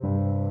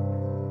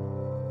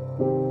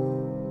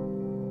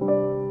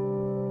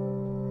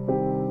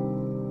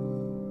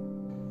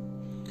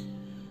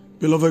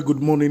Beloved,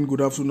 good morning, good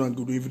afternoon, and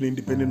good evening,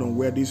 depending on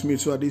where this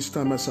meets. So at this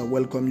time, as I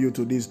welcome you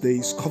to this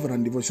day's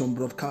Covenant Devotion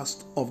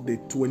broadcast of the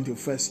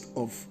 21st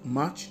of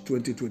March,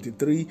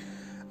 2023.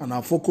 And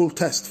our focal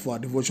text for our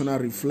devotional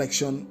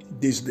reflection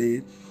this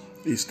day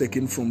is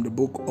taken from the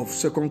book of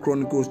 2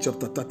 Chronicles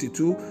chapter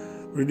 32,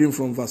 reading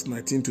from verse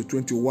 19 to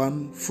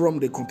 21 from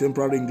the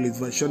Contemporary English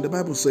Version. The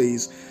Bible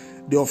says,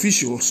 "The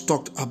officials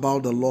talked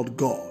about the Lord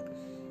God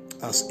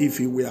as if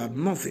he were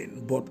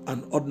nothing but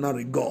an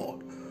ordinary God,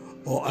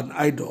 or an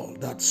idol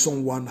that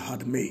someone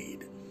had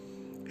made.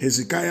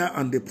 Hezekiah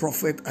and the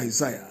prophet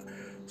Isaiah,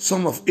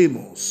 son of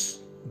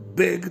Amos,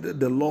 begged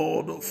the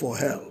Lord for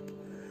help,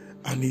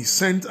 and he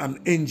sent an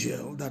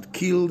angel that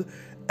killed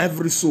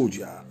every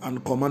soldier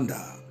and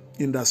commander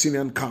in the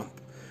Assyrian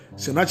camp.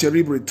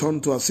 Sennacherib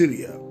returned to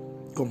Assyria,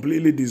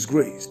 completely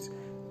disgraced.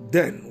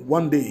 Then,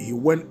 one day, he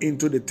went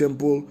into the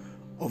temple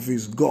of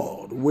his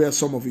God, where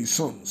some of his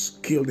sons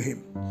killed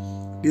him."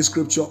 This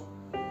scripture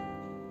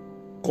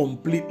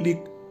completely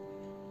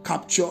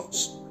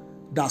captures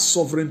the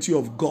sovereignty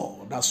of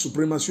God, the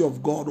supremacy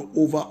of God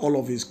over all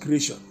of his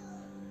creation.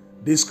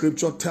 This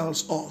scripture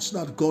tells us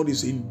that God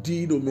is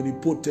indeed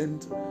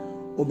omnipotent,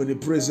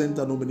 omnipresent,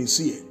 and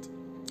omniscient.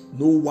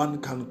 No one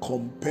can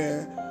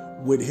compare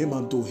with him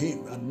and to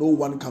him, and no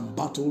one can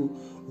battle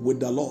with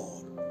the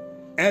Lord.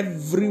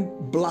 Every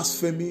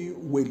blasphemy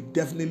will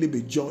definitely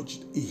be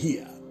judged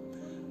here.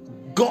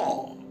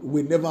 God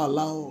will never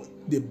allow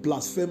the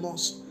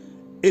blasphemous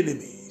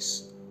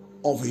enemies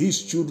of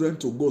his children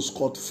to go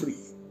scot-free.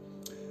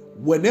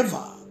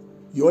 Whenever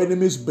your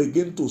enemies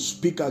begin to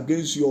speak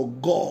against your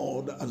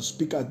God and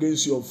speak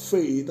against your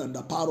faith and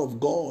the power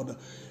of God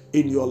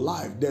in your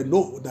life, they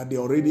know that they're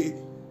already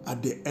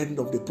at the end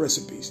of the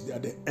precipice. They're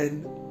at the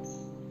end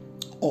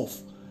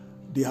of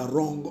their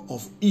wrong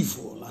of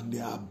evil, and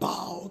they are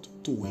about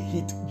to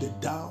hit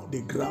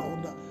the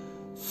ground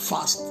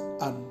fast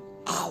and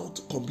out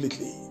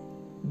completely.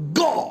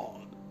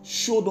 God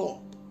showed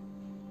up,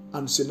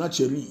 and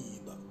Sennacherib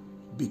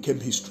became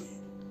history,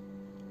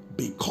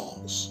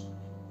 because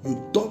you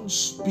don't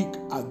speak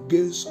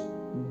against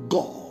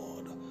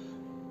God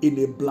in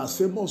a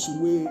blasphemous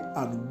way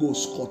and go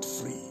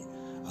scot-free.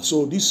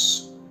 So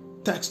this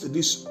text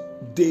this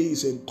day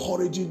is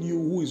encouraging you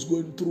who is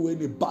going through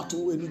any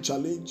battle, any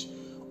challenge,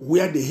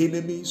 where the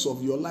enemies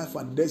of your life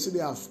and destiny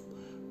have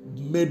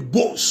made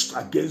boast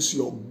against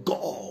your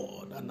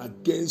God and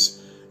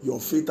against your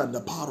faith and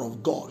the power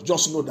of God.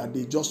 Just know that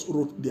they just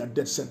wrote their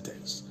death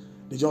sentence.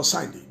 They just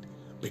signed it.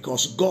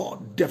 Because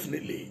God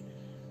definitely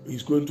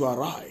is going to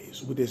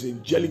arise with his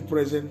angelic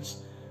presence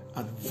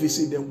and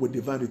visit them with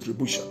divine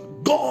retribution.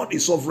 God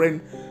is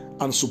sovereign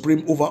and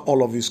supreme over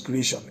all of his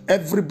creation.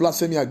 Every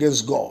blasphemy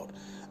against God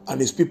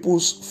and his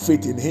people's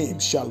faith in him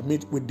shall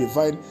meet with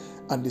divine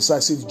and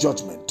decisive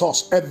judgment.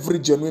 Thus, every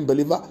genuine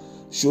believer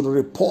should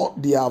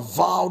report their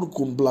avowed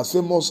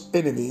blasphemous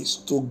enemies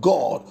to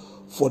God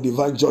for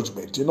divine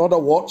judgment. In other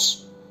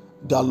words,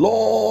 the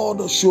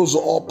Lord shows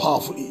up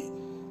powerfully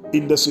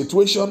in the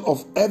situation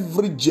of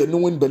every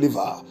genuine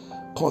believer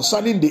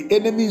concerning the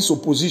enemy's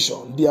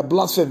opposition, their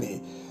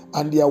blasphemy,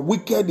 and their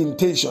wicked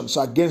intentions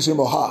against him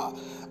or her,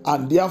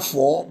 and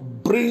therefore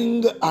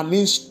bring an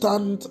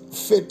instant,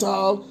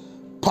 fatal,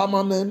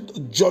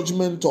 permanent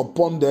judgment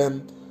upon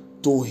them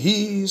to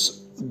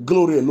his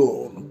glory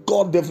alone.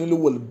 God definitely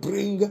will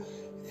bring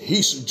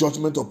his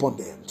judgment upon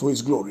them to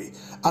his glory.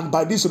 And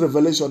by this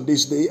revelation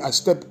this day, I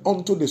step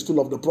onto the stool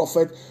of the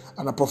prophet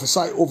and I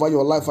prophesy over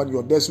your life and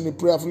your destiny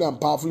prayerfully and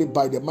powerfully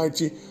by the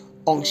mighty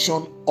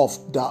unction of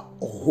the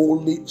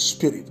Holy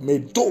Spirit. May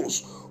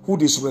those who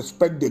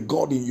disrespect the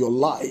God in your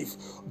life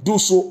do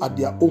so at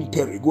their own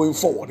peril going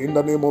forward in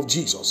the name of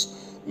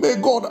Jesus. May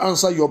God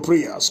answer your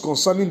prayers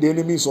concerning the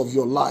enemies of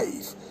your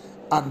life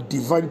and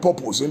divine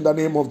purpose in the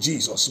name of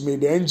Jesus. May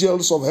the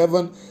angels of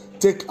heaven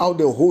take out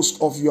the host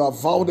of your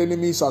avowed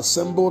enemies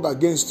assembled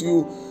against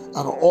you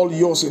and all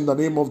yours in the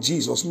name of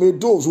Jesus. May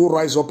those who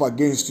rise up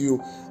against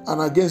you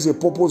and against the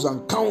purpose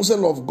and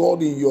counsel of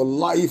God in your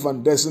life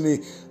and destiny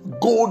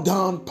go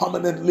down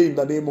permanently in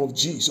the name of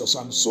Jesus.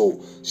 And so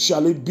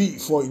shall it be,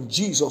 for in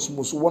Jesus'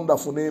 most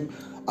wonderful name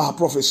I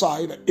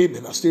prophesied.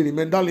 Amen. I still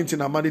remain Darlington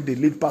Amadi, the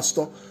lead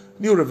pastor,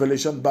 New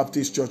Revelation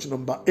Baptist Church,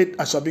 number 8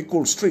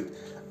 Ashabikul Street,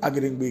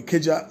 Agirigbe,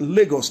 Ikeja,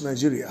 Lagos,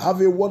 Nigeria.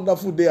 Have a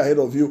wonderful day ahead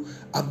of you,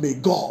 and may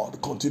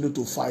God continue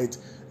to fight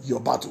your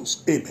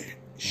battles. Amen.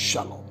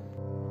 Shalom.